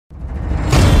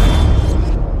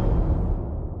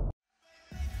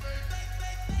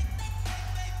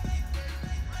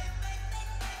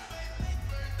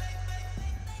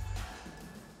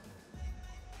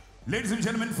Ladies and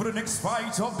gentlemen, for the next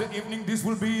fight of the evening, this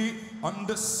will be on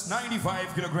the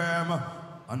 95 kilogram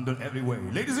under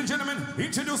heavyweight. Ladies and gentlemen,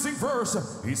 introducing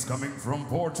first, he's coming from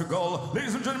Portugal.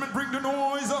 Ladies and gentlemen, bring the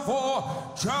noise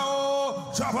for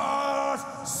Joao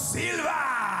Chapas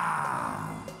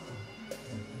Silva.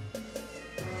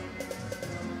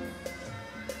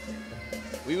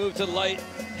 We move to light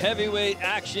heavyweight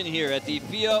action here at the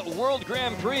FIA World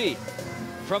Grand Prix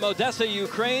from Odessa,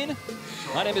 Ukraine.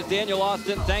 My name is Daniel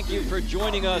Austin. Thank you for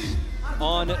joining us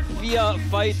on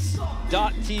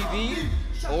FIAfights.tv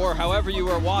or however you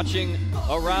are watching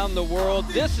around the world.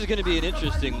 This is going to be an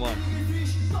interesting one.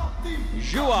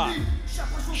 Joao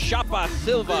Chapas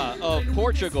Silva of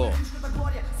Portugal,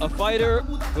 a fighter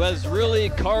who has really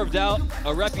carved out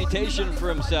a reputation for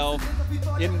himself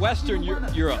in Western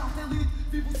Europe,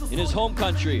 in his home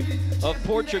country of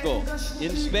Portugal,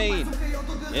 in Spain,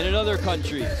 and in other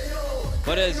countries,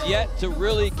 but has yet to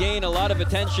really gain a lot of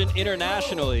attention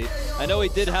internationally. I know he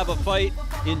did have a fight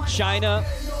in China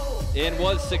and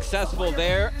was successful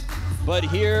there, but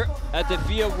here at the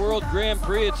FIA World Grand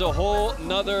Prix, it's a whole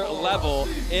nother level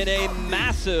and a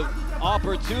massive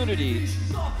opportunity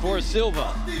for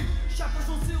Silva.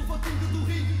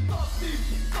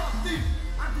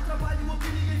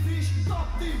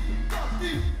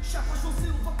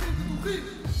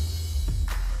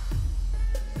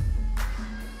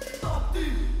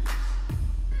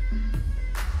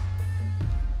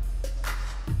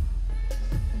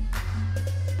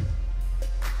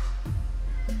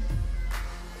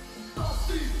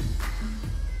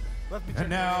 And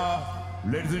now,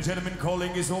 ladies and gentlemen,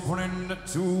 calling his opponent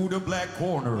to the black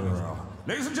corner.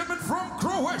 Ladies and gentlemen from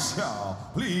Croatia,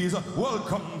 please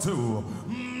welcome to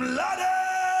Mladen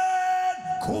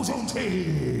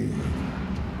Kujundic.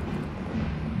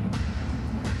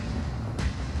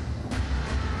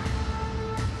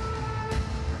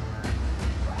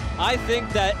 I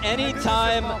think that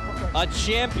anytime a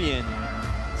champion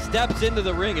steps into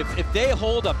the ring, if they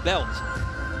hold a belt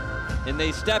and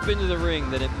they step into the ring,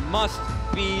 then it must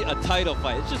be a title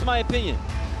fight. It's just my opinion.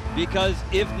 Because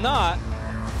if not,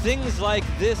 things like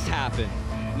this happen.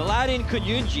 Mladen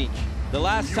Kujundic, the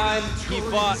last time he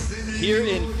fought here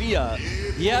in FIA,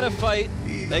 he had a fight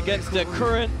against the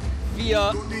current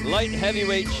FIA light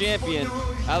heavyweight champion,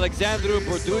 Alexandru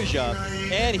Borduja,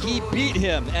 and he beat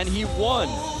him, and he won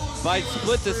by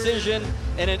split decision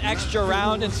in an extra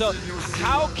round. And so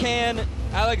how can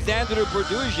Alexandru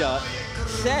Borduja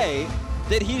say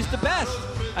that he's the best?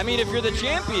 I mean, if you're the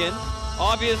champion,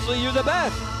 obviously you're the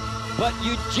best, but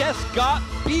you just got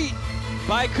beat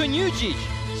by Kujundic.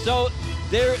 So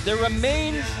there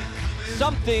remains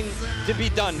something to be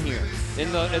done here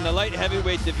in the light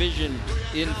heavyweight division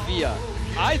in FIA.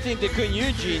 I think that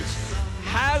Kujundic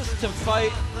has to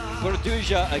fight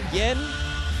Borduja again,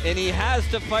 and he has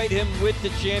to fight him with the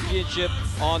championship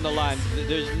on the line.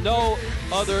 There's no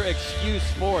other excuse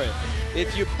for it.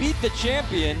 If you beat the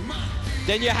champion,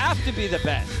 then you have to be the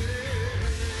best.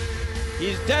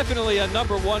 He's definitely a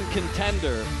 #1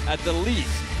 contender at the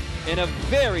least, and a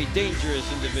very dangerous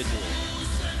individual.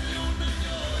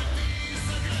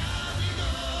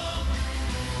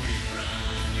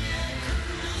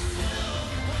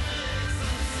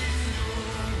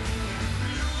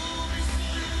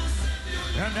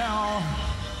 And now,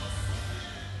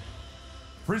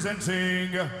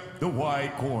 presenting the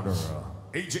white corner,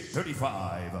 age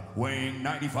 35, weighing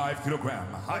 95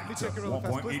 kilogram, height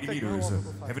 1.80 meters,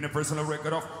 having a personal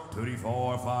record of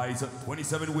 34 fights,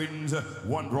 27 wins,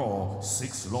 1 draw,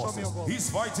 6 losses. He's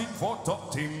fighting for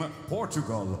top team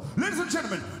Portugal. Ladies and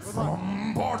gentlemen,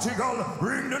 from Portugal,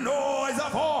 bring the noise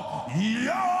for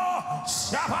Joao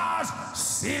Chapas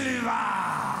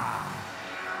Silva.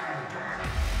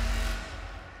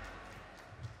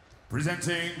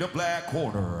 Presenting the black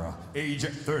corner, age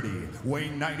 30,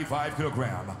 weighing 95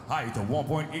 kilogram, height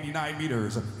 1.89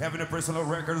 meters, having a personal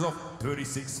record of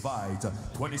 36 fights,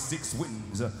 26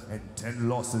 wins, and 10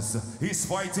 losses. He's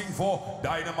fighting for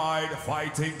Dynamite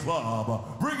Fighting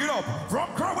Club. Bring it up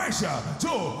from Croatia to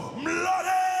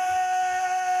Mladen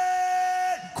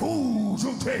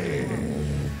Kujundic.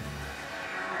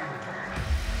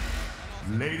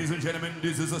 Ladies and gentlemen,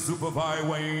 this is a super fight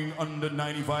weighing under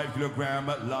 95 kilogram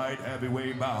light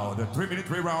heavyweight bout. 3-minute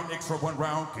 3-round, extra 1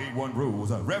 round, K1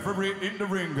 rules. Referee in the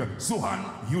ring, Suhan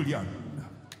Julian.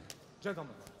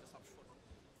 Gentlemen,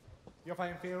 you're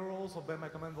fighting fair rules, obey my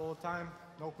command all the time.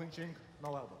 No clinching,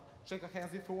 no elbow. Shake your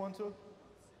hands if you want to.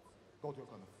 Go to your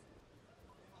corner.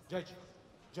 Judge.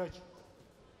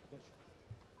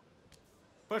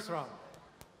 First round,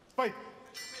 fight.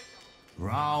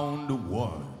 Round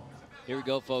 1. Here we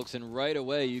go, folks, and right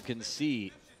away you can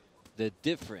see the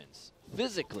difference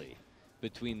physically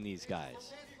between these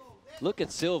guys. Look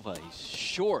at Silva. He's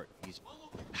short. He's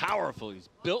powerful. He's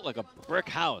built like a brick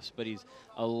house, but he's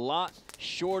a lot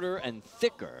shorter and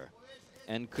thicker.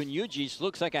 And Kujundic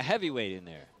looks like a heavyweight in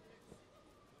there.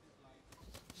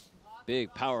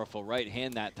 Big, powerful right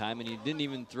hand that time, and he didn't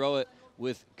even throw it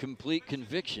with complete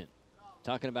conviction.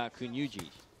 Talking about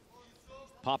Kujundic.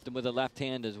 Popped him with a left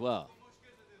hand as well.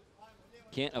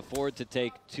 Can't afford to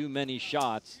take too many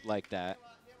shots like that,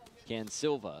 can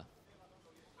Silva,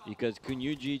 because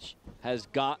Kujundic has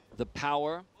got the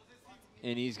power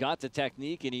and he's got the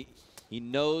technique, and he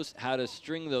knows how to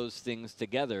string those things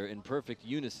together in perfect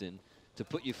unison to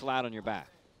put you flat on your back.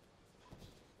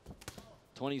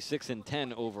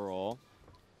 26-10 overall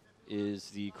is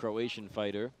the Croatian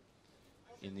fighter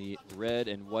in the red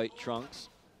and white trunks,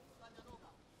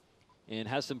 and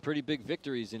has some pretty big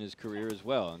victories in his career as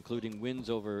well, including wins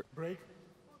over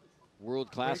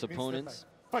world-class opponents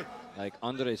like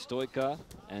Andrei Stoica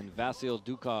and Vasil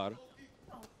Dukar.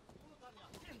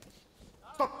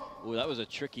 Ooh, that was a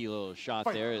tricky little shot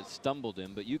there. It stumbled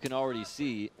him, but you can already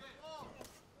see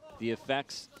the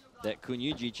effects that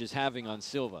Kujundic is having on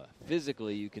Silva.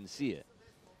 Physically, you can see it.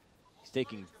 He's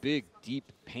taking big,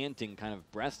 deep, panting kind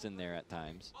of breaths in there at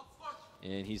times.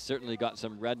 And he's certainly got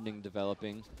some reddening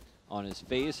developing on his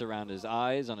face, around his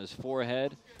eyes, on his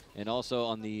forehead, and also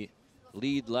on the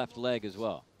lead left leg as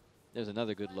well. There's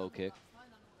another good low kick.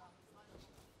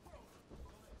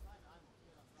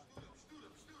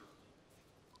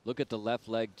 Look at the left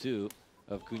leg, too,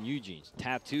 of Kujundic,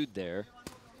 tattooed there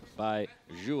by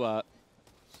Joao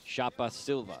Chapas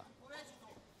Silva.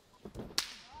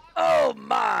 Oh,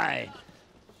 my!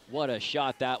 What a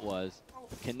shot that was.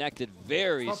 Connected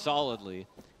very solidly.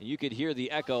 And you could hear the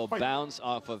echo bounce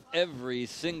off of every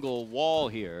single wall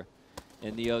here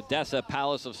in the Odessa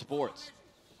Palace of Sports.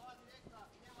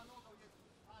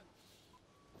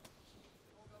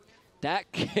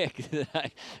 That kick that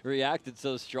I reacted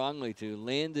so strongly to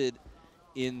landed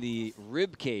in the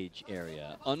rib cage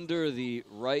area under the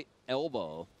right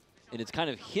elbow, and it's kind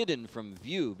of hidden from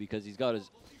view because he's got his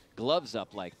gloves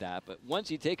up like that. But once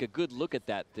you take a good look at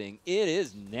that thing, it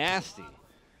is nasty.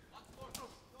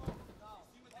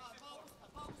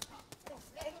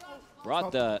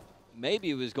 Brought the, maybe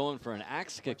he was going for an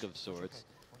axe kick of sorts,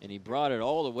 and he brought it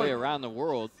all the way around the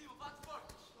world.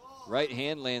 Right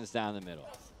hand lands down the middle.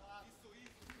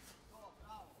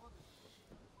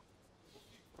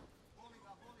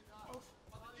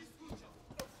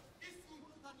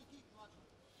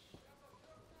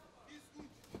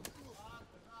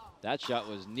 That shot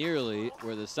was nearly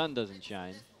where the sun doesn't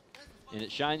shine, and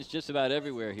it shines just about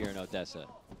everywhere here in Odessa.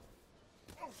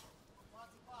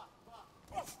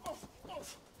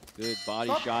 Good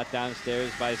body shot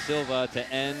downstairs by Silva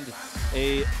to end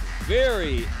a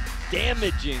very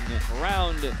damaging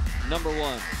round number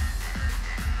one.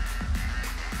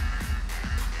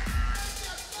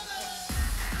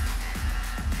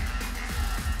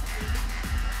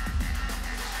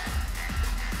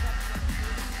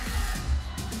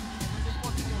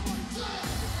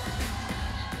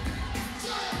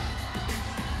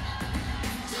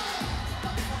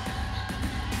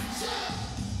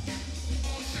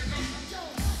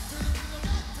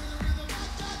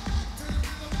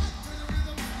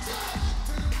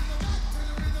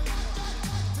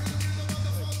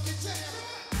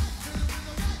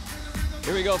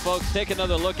 Here we go, folks. Take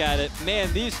another look at it.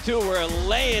 Man, these two were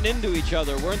laying into each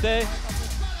other, weren't they?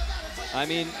 I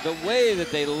mean, the way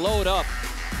that they load up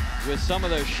with some of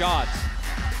their shots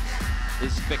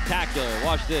is spectacular.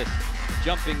 Watch this.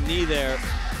 Jumping knee there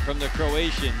from the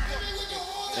Croatian,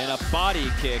 and a body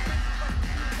kick.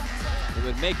 It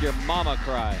would make your mama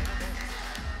cry.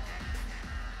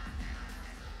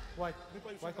 White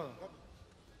color.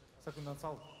 Second and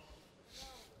south.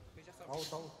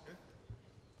 Out.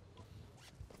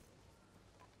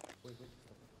 Wait.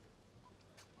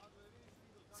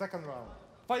 Second round.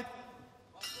 Fight.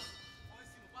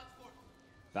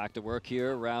 Back to work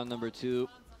here, round number two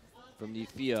from the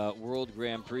FIA World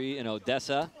Grand Prix in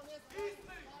Odessa.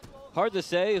 Hard to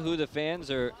say who the fans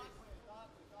are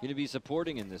going to be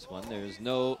supporting in this one. There's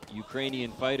no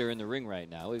Ukrainian fighter in the ring right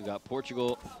now. We've got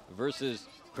Portugal versus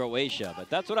Croatia, but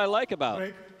that's what I like about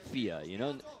FIA. You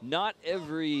know, not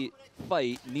every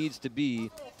fight needs to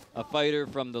be a fighter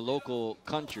from the local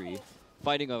country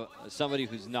fighting somebody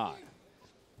who's not.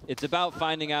 It's about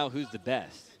finding out who's the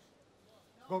best.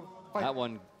 That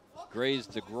one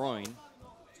grazed the groin.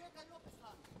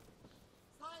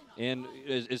 And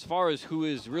as far as who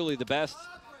is really the best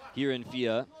here in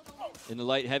FIA, in the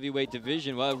light heavyweight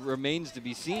division, well, it remains to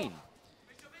be seen.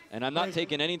 And I'm not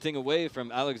taking anything away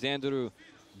from Alexandru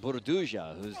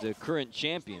Borduja, who's the current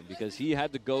champion, because he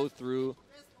had to go through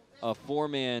a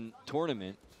 4-man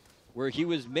tournament where he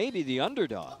was maybe the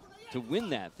underdog to win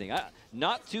that thing.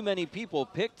 Not too many people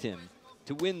picked him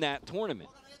to win that tournament.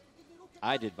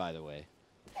 I did, by the way.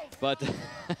 But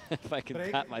if I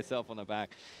can pat myself on the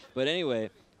back. But anyway,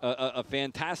 a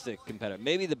fantastic competitor.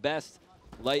 Maybe the best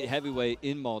light heavyweight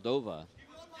in Moldova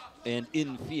and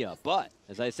in FIA. But,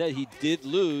 as I said, he did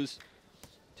lose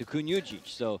to Kujundic.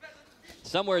 So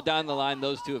somewhere down the line,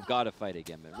 those two have got to fight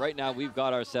again. But right now, we've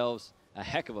got ourselves a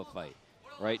heck of a fight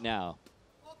right now.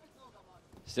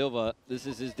 Silva, this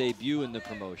is his debut in the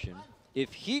promotion.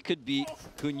 If he could beat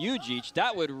Kujundic,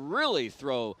 that would really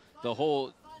throw the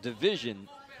whole division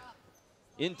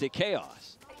into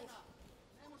chaos.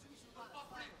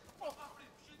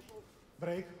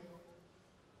 Break.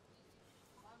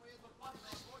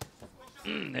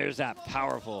 There's that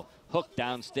powerful hook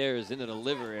downstairs into the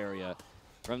liver area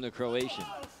from the Croatian.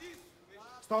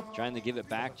 Stop. Trying to give it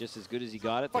back just as good as he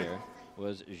got it there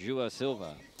was Joao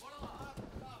Silva.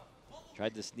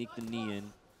 Tried to sneak the knee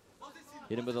in,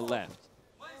 hit him with a left.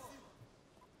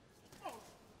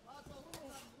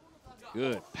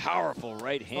 Good, powerful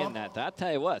right hand that. I'll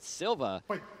tell you what, Silva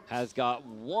has got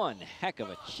one heck of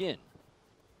a chin.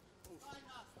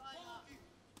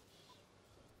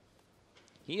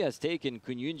 He has taken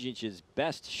Kujundic's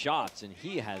best shots, and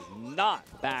he has not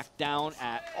backed down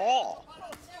at all.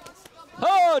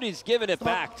 Oh, and he's giving it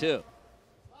back, too.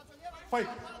 Fight.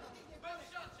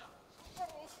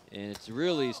 And it's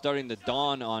really starting to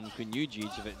dawn on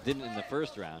Kujundic, if it didn't in the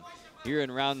first round, here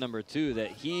in round number 2,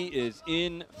 that he is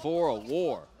in for a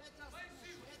war.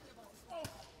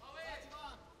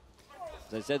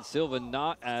 As I said, Silva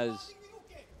not as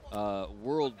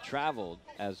world-traveled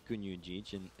as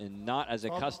Kujundic and not as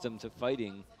accustomed to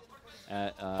fighting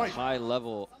at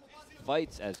high-level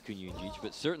fights as Kujundic,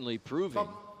 but certainly proving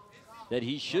that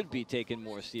he should be taken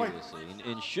more seriously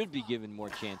and should be given more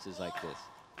chances like this.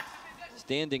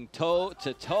 Standing toe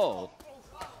to toe.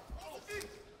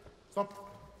 Stop.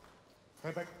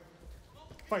 Head back.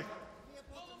 Fight.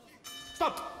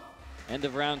 Stop. End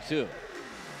of round 2. You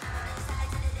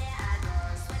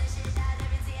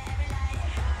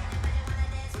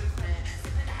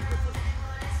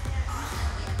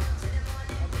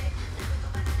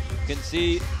can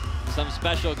see some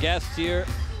special guests here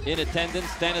in attendance.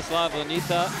 Stanislav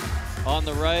Lonita on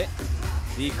the right,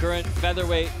 the current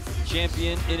featherweight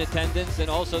champion in attendance, and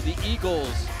also the Eagles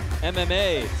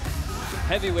MMA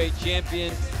heavyweight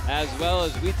champion, as well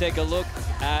as we take a look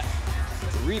at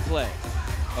replay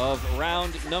of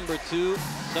round number 2.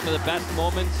 Some of the best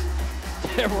moments.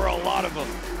 There were a lot of them.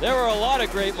 There were a lot of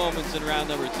great moments in round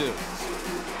number 2.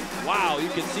 Wow, you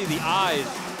can see the eyes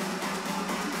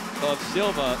of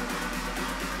Silva.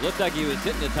 Looked like he was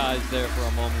hypnotized there for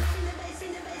a moment.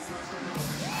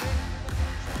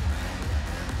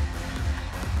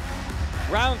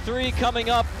 Round 3 coming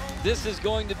up. This is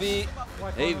going to be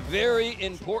a very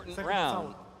important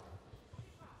round.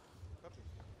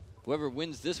 Whoever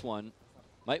wins this one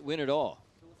might win it all.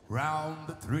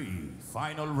 Round 3,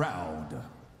 final round.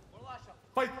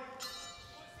 Fight.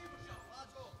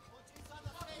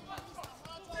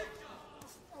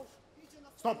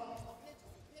 Stop.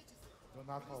 Do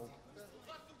not hold.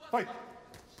 Fight.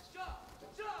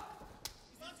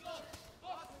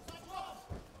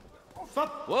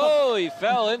 Stop. Whoa, he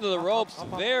fell into the ropes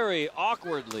very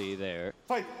awkwardly there,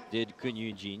 Fight. did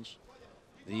Kujundic.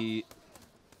 The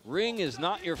ring is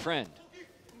not your friend.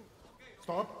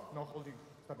 Stop. No holding.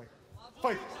 Step back.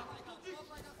 Fight. You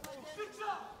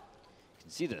can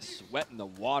see the sweat and the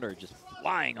water just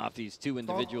flying off these two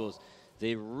individuals.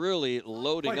 They're really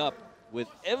loading up with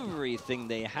everything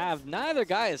they have. Neither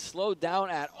guy has slowed down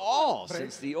at all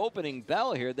since the opening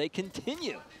bell here. They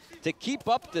continue to keep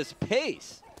up this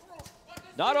pace.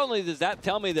 Not only does that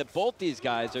tell me that both these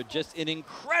guys are just in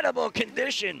incredible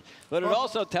condition, but it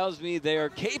also tells me they are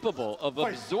capable of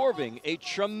absorbing a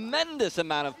tremendous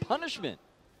amount of punishment.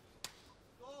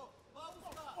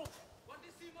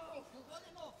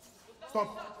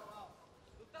 Stop.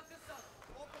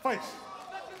 Fight.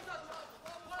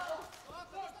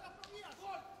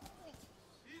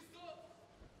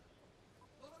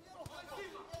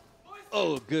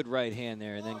 Oh, good right hand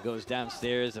there, and then goes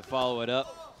downstairs to follow it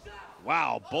up.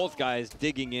 Wow, both guys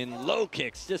digging in, low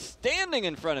kicks, just standing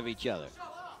in front of each other.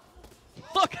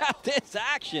 Look at this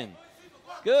action.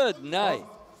 Good night.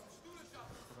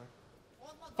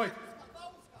 Fight.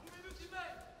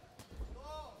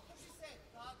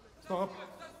 Stop.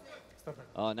 Step back.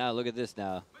 Oh, now look at this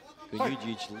now.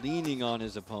 Kujundic leaning on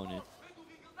his opponent.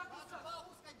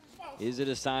 Is it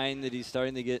a sign that he's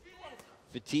starting to get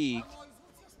fatigued?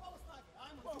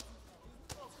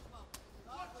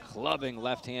 clubbing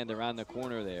left hand around the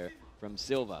corner there from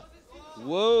Silva.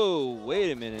 Whoa,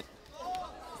 wait a minute.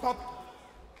 Stop.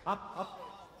 Up, up,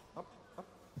 up, up.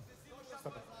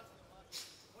 Stop it.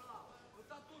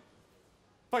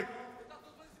 Fight.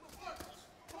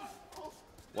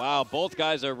 Wow, both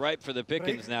guys are ripe for the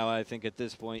pickings now, I think, at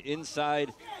this point.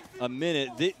 Inside a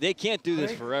minute, they can't do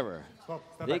this forever.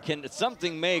 They can,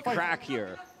 something may crack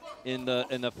here in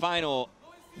the final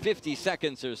 50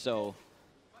 seconds or so.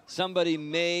 Somebody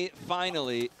may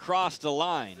finally cross the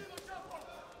line.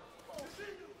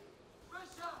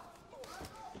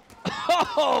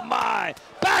 Oh my!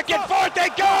 Back and forth they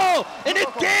go! And it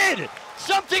did!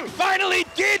 Something finally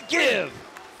did give!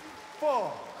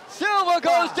 Silva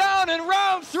goes down in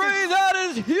round 3. That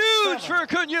is huge for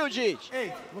Kujundic.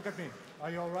 Hey, look at me.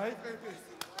 Are you all right?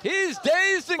 He's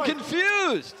dazed and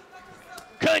confused.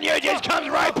 Kujundic comes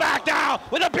right back now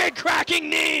with a big cracking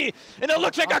knee, and it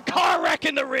looks like a car wreck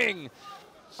in the ring.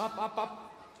 Up, up,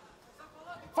 up.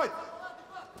 Fight.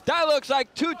 That looks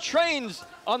like 2 trains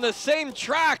on the same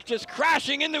track just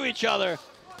crashing into each other.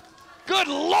 Good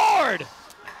Lord!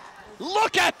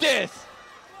 Look at this!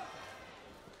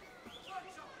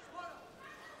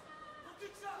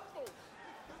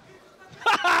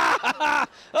 Oh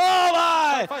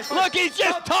my! Look, he's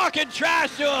just talking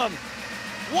trash to him.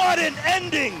 What an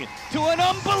ending to an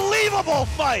unbelievable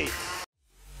fight.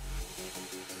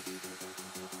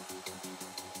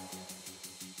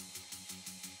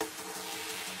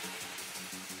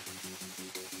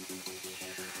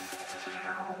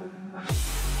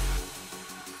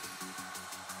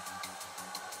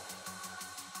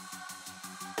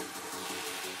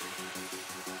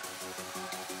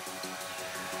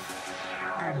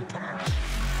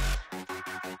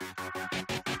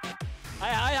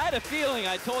 I had a feeling,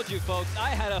 I told you folks, I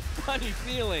had a funny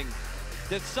feeling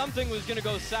that something was gonna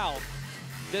go south,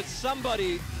 that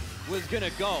somebody was gonna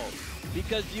go.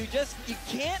 Because you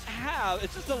can't have,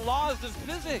 it's just the laws of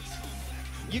physics.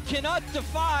 You cannot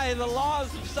defy the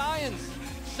laws of science.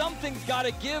 Something's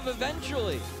gotta give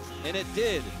eventually. And it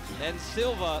did. And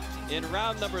Silva in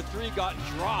round number 3 got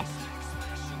dropped.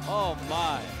 Oh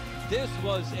my, this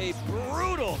was a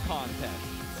brutal contest.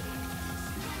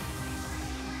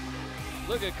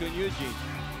 Look at Kujundic,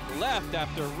 left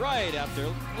after right after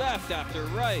left after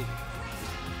right.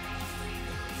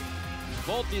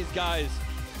 Both these guys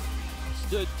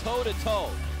stood toe to toe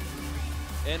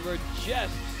and were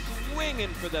just swinging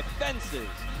for the fences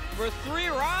for 3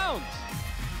 rounds.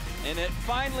 And it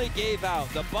finally gave out.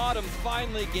 The bottom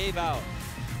finally gave out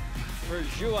for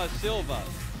Joao Silva.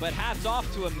 But hats off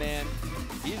to him, man.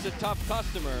 He's a tough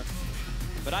customer.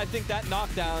 But I think that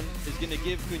knockdown is going to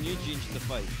give Kujundic the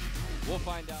fight. We'll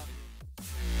find out.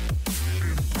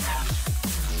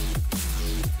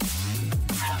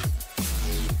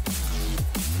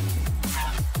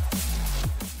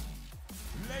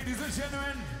 Ladies and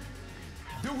gentlemen,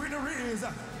 the winner is,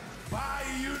 by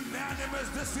unanimous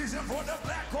decision for the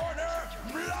black corner,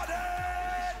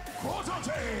 Mladen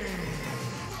Kujundic.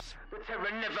 The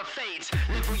terror never fades.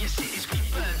 Live for your cities, we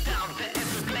burn down the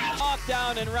Everglades.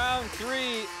 Knockdown in round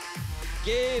 3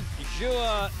 gave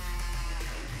Joao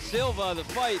Silva the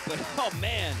fight, but oh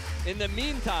man, in the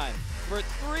meantime, for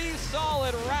 3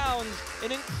 solid rounds,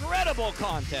 an incredible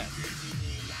contest.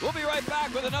 We'll be right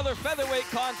back with another featherweight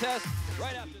contest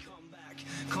right after this.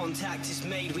 Contact is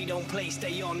made, we don't play,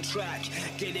 stay on track.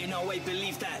 Get in our way,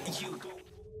 believe that you go.